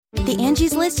The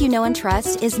Angie's List you know and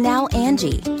trust is now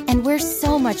Angie, and we're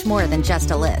so much more than just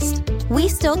a list. We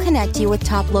still connect you with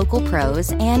top local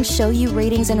pros and show you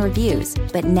ratings and reviews,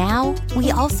 but now we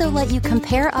also let you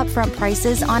compare upfront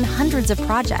prices on hundreds of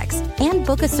projects and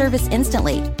book a service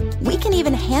instantly. We can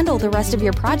even handle the rest of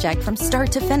your project from start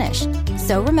to finish.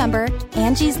 So remember,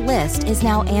 Angie's List is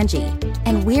now Angie,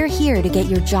 and we're here to get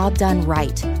your job done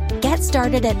right. Get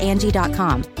started at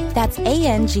Angie.com. That's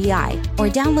ANGI, or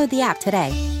download the app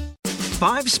today.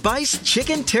 5-Spice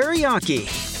Chicken Teriyaki.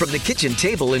 From the kitchen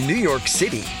table in New York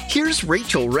City, here's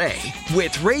Rachel Ray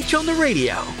with Rach on the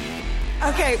Radio.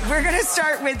 Okay, we're going to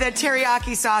start with the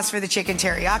teriyaki sauce for the chicken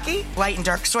teriyaki. Light and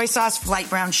dark soy sauce,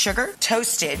 light brown sugar,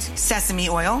 toasted sesame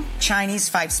oil, Chinese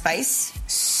 5-spice,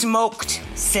 smoked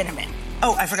cinnamon.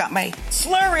 Oh, I forgot my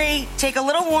slurry. Take a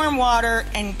little warm water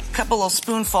and a couple of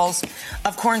spoonfuls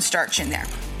of cornstarch in there.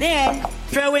 Then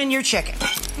throw in your chicken.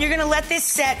 You're going to let this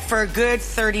set for a good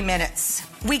 30 minutes.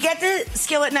 We get the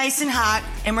skillet nice and hot,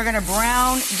 and we're going to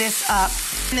brown this up.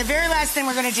 And the very last thing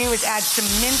we're going to do is add some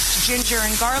minced ginger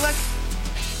and garlic.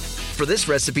 For this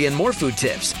recipe and more food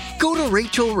tips, go to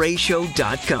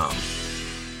RachelRayShow.com.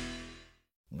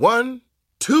 1,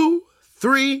 2,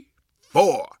 3,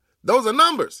 4. Those are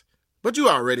numbers. But you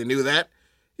already knew that.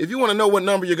 If you want to know what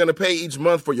number you're going to pay each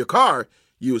month for your car,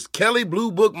 use Kelley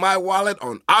Blue Book My Wallet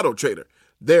on AutoTrader.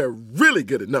 They're really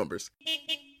good at numbers.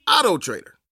 AutoTrader.